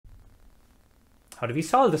how do we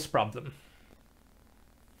solve this problem?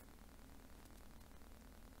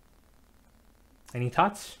 Any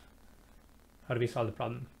thoughts? How do we solve the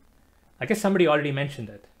problem? I guess somebody already mentioned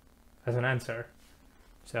it as an answer,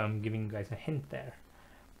 so I'm giving you guys a hint there.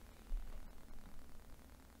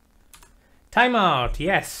 Timeout,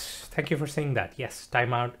 yes. Thank you for saying that. Yes,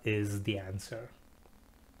 timeout is the answer.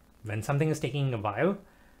 When something is taking a while,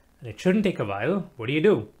 and it shouldn't take a while, what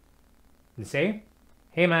do? You say,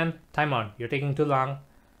 hey man, timeout, you're taking too long.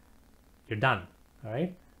 You're done, all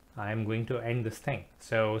right? I'm going to end this thing.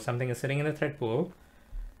 So something is sitting in the thread pool,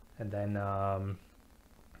 and then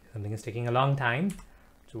something is taking a long time.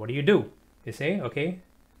 So what do? You say, okay,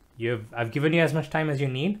 I've given you as much time as you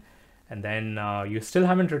need, and then you still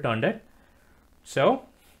haven't returned it. So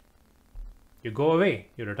you go away,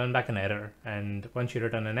 you return back an error. And once you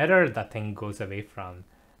return an error, that thing goes away from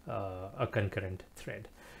a concurrent thread.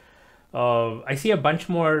 I see a bunch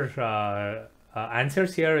more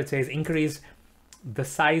answers here. It says increase the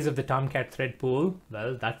size of the Tomcat thread pool.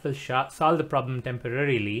 Well, that will solve the problem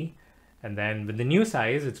temporarily. And then with the new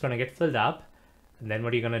size, it's going to get filled up. And then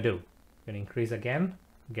what are you going to do? You're going to increase again,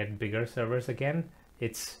 get bigger servers again.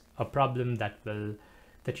 It's a problem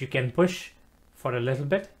that you can push for a little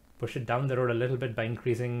bit, push it down the road a little bit by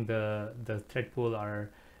increasing the thread pool or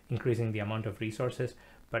increasing the amount of resources.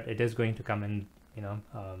 But it is going to come and,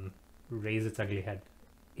 raise its ugly head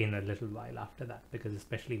in a little while after that, because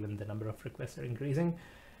especially when the number of requests are increasing,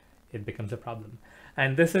 it becomes a problem.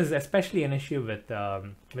 And this is especially an issue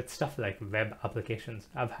with stuff like web applications.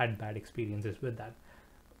 I've had bad experiences with that.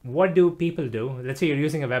 What do people do? Let's say you're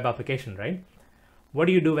using a web application, right? What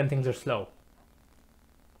do you do when things are slow?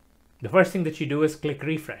 The first thing that you do is click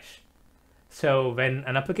refresh. So when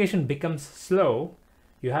an application becomes slow,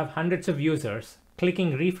 you have hundreds of users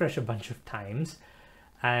clicking refresh a bunch of times.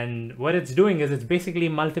 And what it's doing is it's basically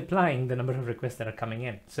multiplying the number of requests that are coming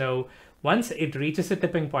in. So once it reaches a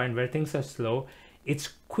tipping point where things are slow, it's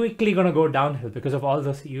quickly going to go downhill because of all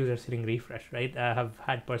those users hitting refresh, right? I have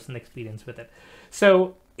had personal experience with it.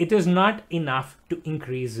 So it is not enough to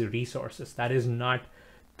increase resources. That is not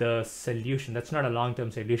the solution. That's not a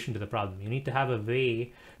long-term solution to the problem. You need to have a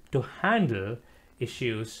way to handle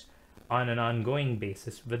issues on an ongoing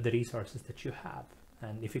basis with the resources that you have.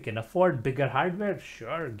 And if you can afford bigger hardware,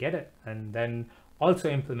 sure, get it. And then also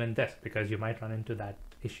implement this, because you might run into that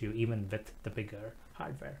issue even with the bigger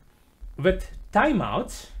hardware. With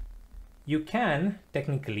timeouts, you can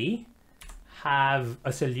technically have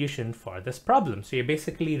a solution for this problem. So you're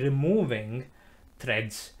basically removing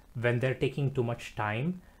threads when they're taking too much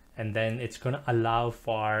time, and then it's going to allow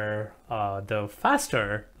for the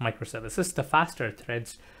faster microservices, the faster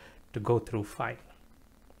threads to go through fine.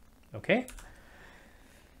 Okay.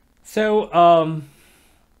 So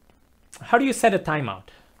how do you set a timeout?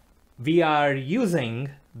 We are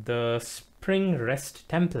using the Spring REST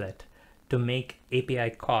template to make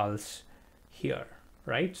API calls here,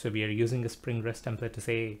 right? So we are using a Spring REST template to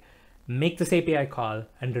say, make this API call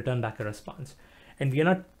and return back a response. And we are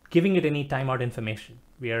not giving it any timeout information.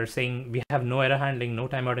 We are saying we have no error handling, no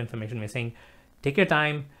timeout information. We're saying, take your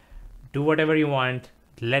time, do whatever you want,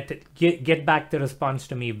 let it get back the response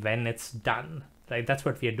to me when it's done. Right? That's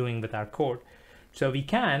what we are doing with our code. So we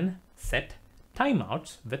can set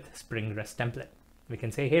timeouts with Spring REST template. We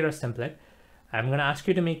can say, hey, REST template, I'm going to ask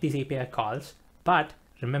you to make these API calls, but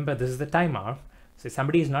remember, this is the timeout. So if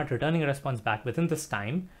somebody is not returning a response back within this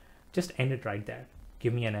time, just end it right there.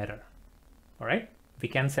 Give me an error. All right, we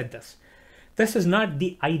can set this. This is not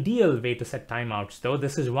the ideal way to set timeouts, though.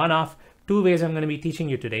 This is one of two ways I'm going to be teaching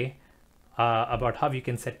you today about how you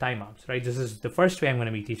can set timeouts, right? This is the first way I'm going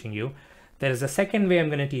to be teaching you. There is a second way I'm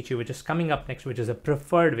going to teach you, which is coming up next, which is a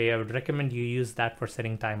preferred way. I would recommend you use that for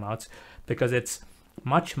setting timeouts because it's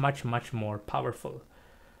much, much, much more powerful.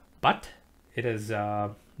 But it is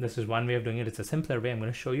this is one way of doing it. It's a simpler way I'm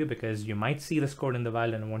going to show you because you might see this code in the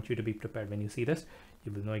wild, and I want you to be prepared when you see this.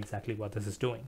 You will know exactly what this is doing.